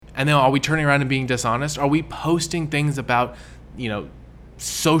And then are we turning around and being dishonest? Are we posting things about,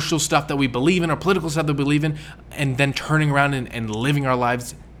 social stuff that we believe in or political stuff that we believe in, and then turning around and living our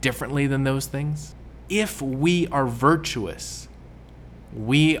lives differently than those things? If we are virtuous,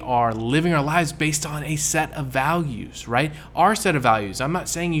 we are living our lives based on a set of values, right? Our set of values. I'm not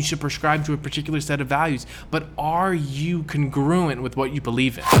saying you should prescribe to a particular set of values, but are you congruent with what you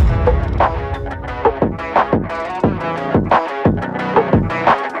believe in?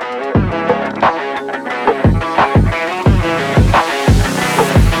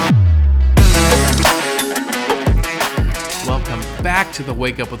 Back to the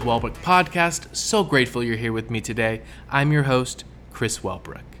Wake Up with Wellbrook podcast. So grateful you're here with me today. I'm your host, Chris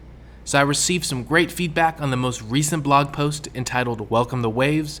Wellbrook. So I received some great feedback on the most recent blog post entitled Welcome the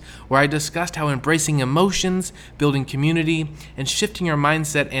Waves, where I discussed how embracing emotions, building community, and shifting your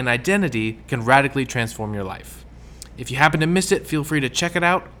mindset and identity can radically transform your life. If you happen to miss it, feel free to check it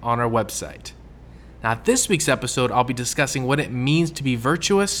out on our website. Now, this week's episode, I'll be discussing what it means to be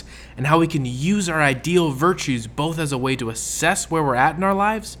virtuous and how we can use our ideal virtues both as a way to assess where we're at in our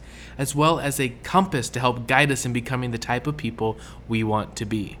lives, as well as a compass to help guide us in becoming the type of people we want to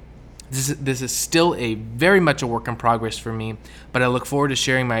be. This is still very much a work in progress for me, but I look forward to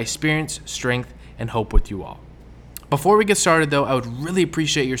sharing my experience, strength, and hope with you all. Before we get started, though, I would really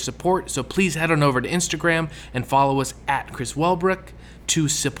appreciate your support, so please head on over to Instagram and follow us at Chris Wellbrook. To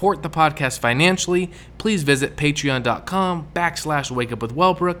support the podcast financially, please visit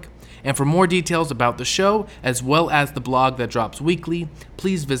patreon.com/wakeupwithwellbrook. And for more details about the show, as well as the blog that drops weekly,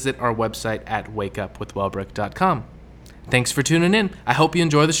 please visit our website at wakeupwithwellbrook.com. Thanks for tuning in. I hope you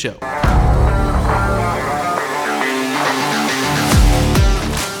enjoy the show.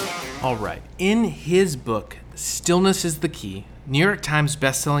 All right. In his book, Stillness is the Key, New York Times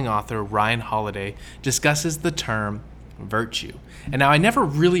bestselling author Ryan Holiday discusses the term virtue. And now I never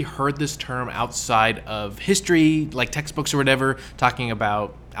really heard this term outside of history, like textbooks or whatever, talking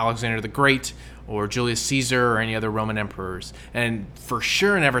about Alexander the Great or Julius Caesar or any other Roman emperors. And for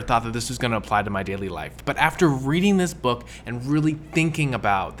sure never thought that this was going to apply to my daily life. But after reading this book and really thinking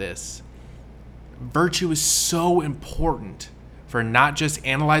about this, virtue is so important for not just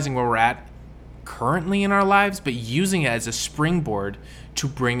analyzing where we're at currently in our lives, but using it as a springboard to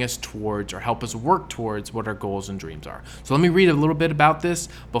bring us towards or help us work towards what our goals and dreams are. So let me read a little bit about this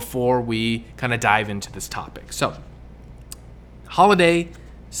before we kind of dive into this topic. So Holiday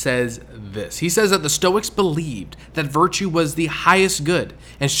says this. He says that the Stoics believed that virtue was the highest good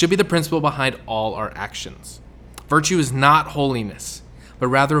and should be the principle behind all our actions. Virtue is not holiness, but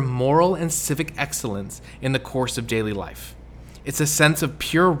rather moral and civic excellence in the course of daily life. It's a sense of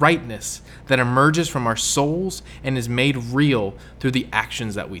pure rightness that emerges from our souls and is made real through the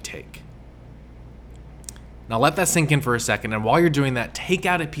actions that we take. Now let that sink in for a second, and while you're doing that, take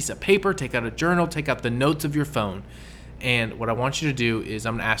out a piece of paper, take out a journal, take out the notes of your phone. And what I want you to do is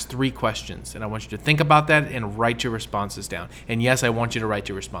I'm going to ask 3 questions, and I want you to think about that and write your responses down. And yes, I want you to write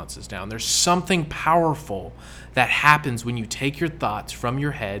your responses down. There's something powerful that happens when you take your thoughts from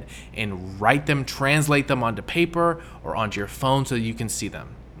your head and write them, translate them onto paper or onto your phone so that you can see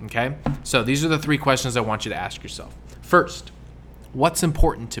them. Okay? So these are the 3 questions I want you to ask yourself. First, what's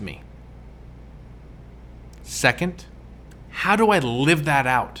important to me? Second, how do I live that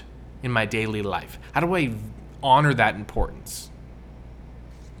out in my daily life? How do I honor that importance?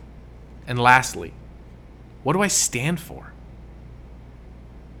 And lastly, what do I stand for?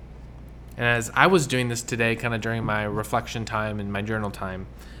 And as I was doing this today, kind of during my reflection time and my journal time,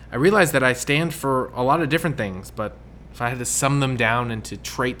 I realized that I stand for a lot of different things, but if I had to sum them down into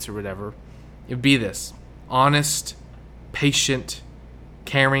traits or whatever, it would be this: honest, patient,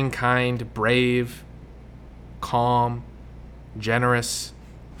 caring, kind, brave, calm, generous,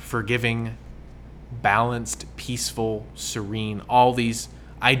 forgiving, balanced, peaceful, serene, all these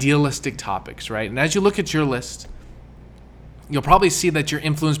idealistic topics, right? And as you look at your list, you'll probably see that you're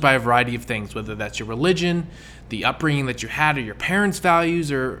influenced by a variety of things, whether that's your religion, the upbringing that you had, or your parents'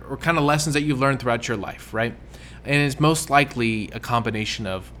 values, or kind of lessons that you've learned throughout your life, right? And it's most likely a combination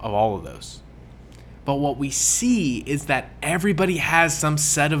of all of those. But what we see is that everybody has some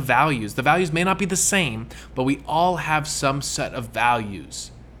set of values. The values may not be the same, but we all have some set of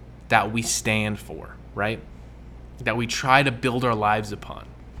values that we stand for, right? That we try to build our lives upon.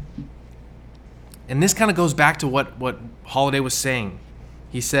 And this kind of goes back to what Holiday was saying.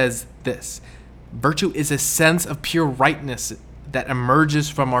 He says this: virtue is a sense of pure rightness that emerges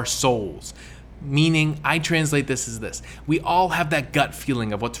from our souls. Meaning, I translate this as this: we all have that gut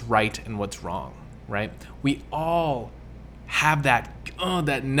feeling of what's right and what's wrong, right? We all have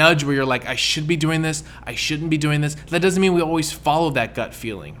that nudge where you're like, I should be doing this, I shouldn't be doing this. That doesn't mean we always follow that gut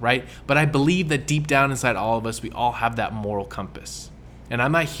feeling, right? But I believe that deep down inside all of us, we all have that moral compass. And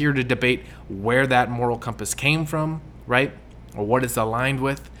I'm not here to debate where that moral compass came from, right? Or what it's aligned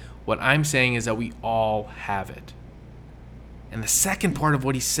with. What I'm saying is that we all have it. And the second part of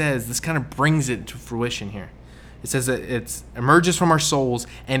what he says, this kind of brings it to fruition here. It says that it emerges from our souls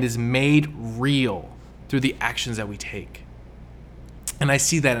and is made real through the actions that we take. And I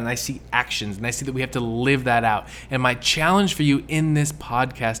see that, and I see actions, and I see that we have to live that out. And my challenge for you in this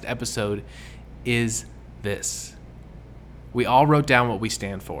podcast episode is this. We all wrote down what we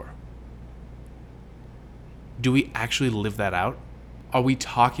stand for. Do we actually live that out? Are we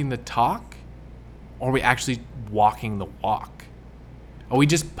talking the talk? Or are we actually walking the walk? Are we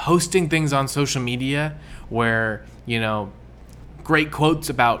just posting things on social media where, great quotes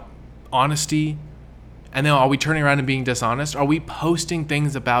about honesty, and then are we turning around and being dishonest? Are we posting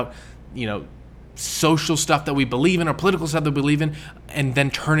things about, social stuff that we believe in or political stuff that we believe in, and then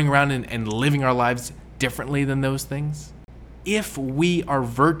turning around and living our lives differently than those things? If we are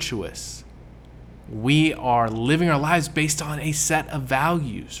virtuous, we are living our lives based on a set of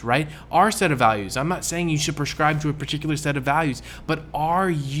values, right? Our set of values. I'm not saying you should prescribe to a particular set of values, but are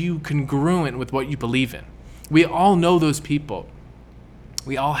you congruent with what you believe in? We all know those people.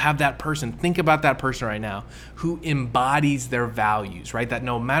 We all have that person. Think about that person right now who embodies their values, right? That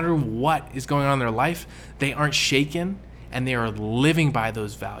no matter what is going on in their life, they aren't shaken and they are living by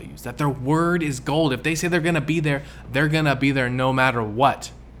those values. That their word is gold. If they say they're going to be there, they're going to be there no matter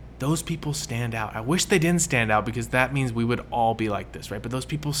what. Those people stand out. I wish they didn't stand out because that means we would all be like this, right? But those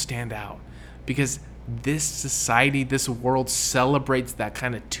people stand out because this society, this world celebrates that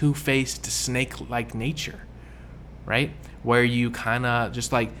kind of two-faced, snake-like nature, right? Where you kind of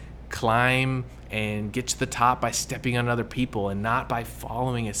just like climb and get to the top by stepping on other people and not by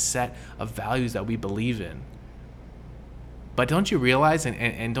following a set of values that we believe in. But don't you realize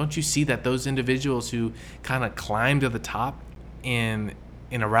and don't you see that those individuals who kind of climb to the top in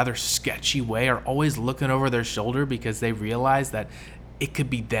a rather sketchy way are always looking over their shoulder because they realize that it could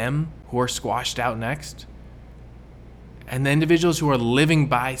be them who are squashed out next? And the individuals who are living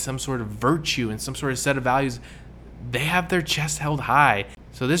by some sort of virtue and some sort of set of values, they have their chest held high.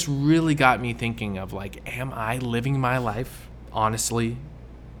 So this really got me thinking of like, am I living my life honestly,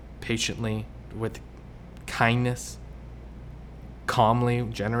 patiently, with kindness, calmly,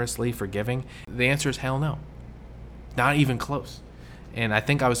 generously, forgiving? The answer is hell no. Not even close. And I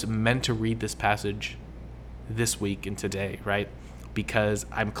think I was meant to read this passage this week and today, right? Because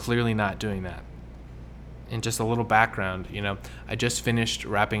I'm clearly not doing that. And just a little background, I just finished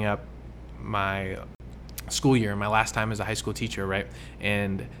wrapping up my school year, my last time as a high school teacher, right?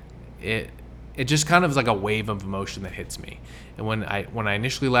 And it just kind of was like a wave of emotion that hits me. And when I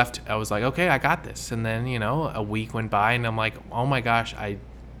initially left, I was like, okay, I got this. And then, a week went by and I'm like, oh my gosh, I'm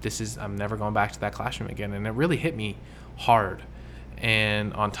never going back to that classroom again. And it really hit me hard.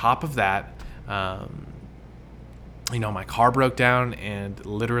 And on top of that, my car broke down and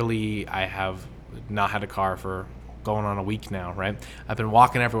literally I have not had a car for going on a week now, right? I've been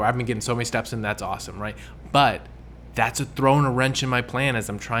walking everywhere. I've been getting so many steps in. That's awesome, right? But that's throwing a wrench in my plan as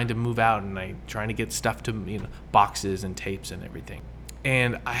I'm trying to move out and I'm trying to get stuff to, boxes and tapes and everything.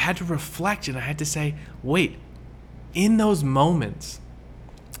 And I had to reflect and I had to say, wait, in those moments,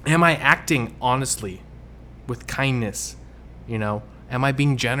 am I acting honestly with kindness? Am I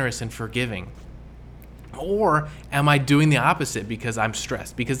being generous and forgiving? Or am I doing the opposite because I'm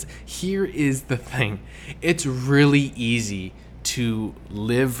stressed? Because here is the thing. It's really easy to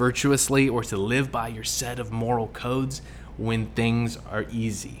live virtuously or to live by your set of moral codes when things are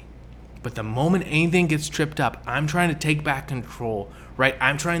easy. But the moment anything gets tripped up, I'm trying to take back control, right?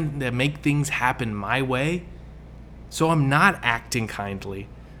 I'm trying to make things happen my way. So I'm not acting kindly.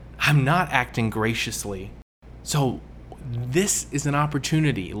 I'm not acting graciously. So this is an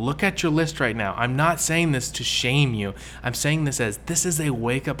opportunity. Look at your list right now. I'm not saying this to shame you. I'm saying this as this is a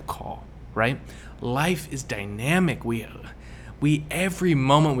wake-up call, right? Life is dynamic. We every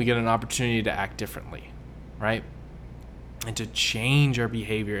moment we get an opportunity to act differently, right? And to change our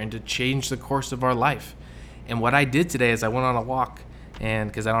behavior and to change the course of our life. And what I did today is I went on a walk, and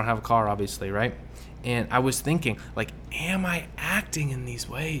because I don't have a car, obviously, right? And I was thinking, like, am I acting in these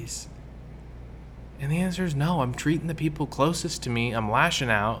ways? And the answer is no. I'm treating the people closest to me. I'm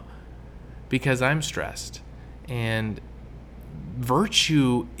lashing out because I'm stressed. And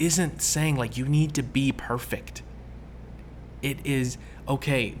virtue isn't saying like you need to be perfect. It is,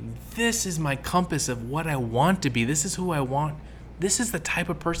 okay, this is my compass of what I want to be. This is who I want. This is the type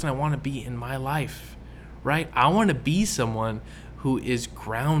of person I want to be in my life, right? I want to be someone who is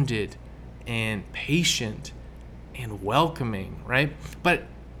grounded and patient and welcoming, right? But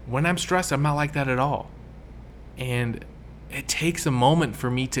when I'm stressed, I'm not like that at all. And it takes a moment for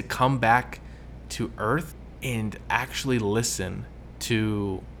me to come back to earth and actually listen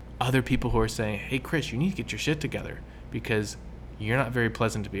to other people who are saying, hey, Chris, you need to get your shit together because you're not very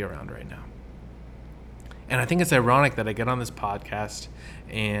pleasant to be around right now. And I think it's ironic that I get on this podcast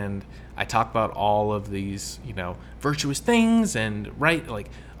and I talk about all of these, virtuous things and, right, like,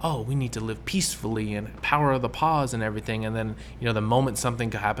 oh, we need to live peacefully and power of the pause and everything. And then, the moment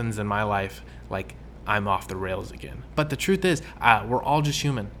something happens in my life, like, I'm off the rails again. But the truth is, we're all just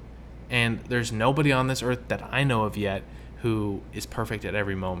human. And there's nobody on this earth that I know of yet who is perfect at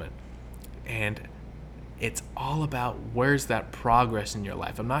every moment. And it's all about where's that progress in your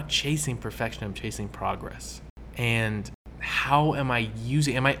life. I'm not chasing perfection, I'm chasing progress. And how am I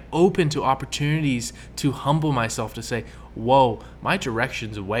open to opportunities to humble myself to say, whoa, my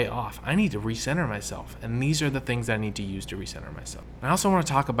direction's way off. I need to recenter myself. And these are the things I need to use to recenter myself. I also want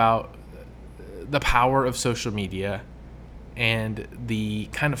to talk about the power of social media and the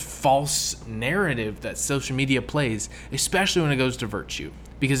kind of false narrative that social media plays, especially when it goes to virtue.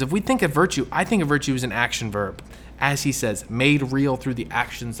 Because if we think of virtue, I think of virtue as an action verb, as he says, made real through the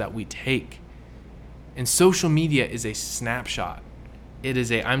actions that we take. And social media is a snapshot. It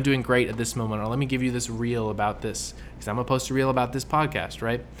is I'm doing great at this moment, or let me give you this reel about this, because I'm going to post a reel about this podcast,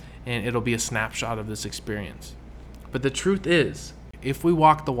 right? And it'll be a snapshot of this experience. But the truth is, if we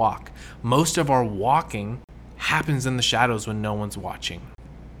walk the walk, most of our walking happens in the shadows when no one's watching.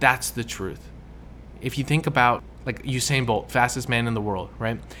 That's the truth. If you think about like Usain Bolt, fastest man in the world,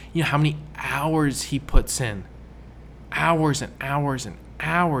 right? You know how many hours he puts in, hours and hours and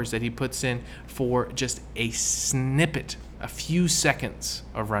hours that he puts in for just a snippet, a few seconds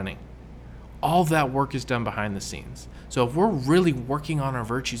of running. All of that work is done behind the scenes. So if we're really working on our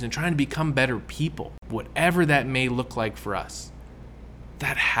virtues and trying to become better people, whatever that may look like for us,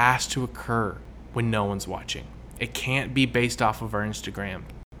 that has to occur when no one's watching. It can't be based off of our Instagram.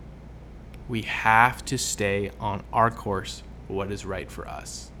 We have to stay on our course for what is right for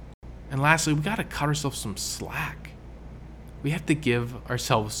us. And lastly, we got to cut ourselves some slack. We have to give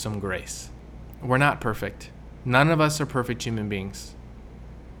ourselves some grace. We're not perfect. None of us are perfect human beings.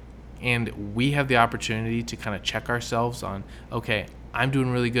 And we have the opportunity to kind of check ourselves on, okay, I'm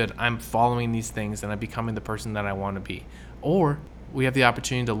doing really good. I'm following these things and I'm becoming the person that I want to be. Or we have the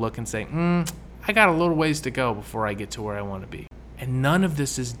opportunity to look and say, I got a little ways to go before I get to where I want to be. And none of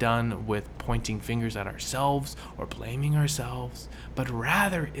this is done with pointing fingers at ourselves or blaming ourselves, but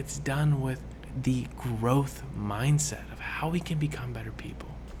rather it's done with the growth mindset of how we can become better people.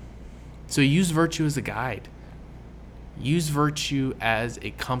 So use virtue as a guide. Use virtue as a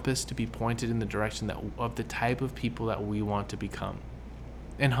compass to be pointed in the direction of the type of people that we want to become.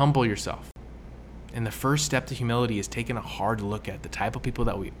 And humble yourself. And the first step to humility is taking a hard look at the type of people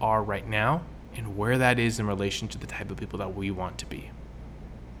that we are right now and where that is in relation to the type of people that we want to be.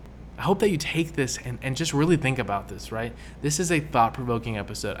 I hope that you take this and just really think about this, right? This is a thought-provoking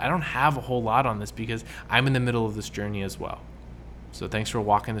episode. I don't have a whole lot on this because I'm in the middle of this journey as well. So thanks for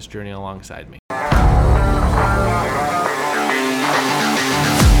walking this journey alongside me.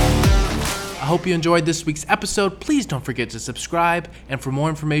 I hope you enjoyed this week's episode. Please don't forget to subscribe. And for more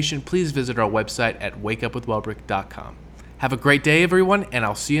information, please visit our website at wakeupwithwelbrick.com. Have a great day, everyone, and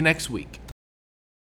I'll see you next week.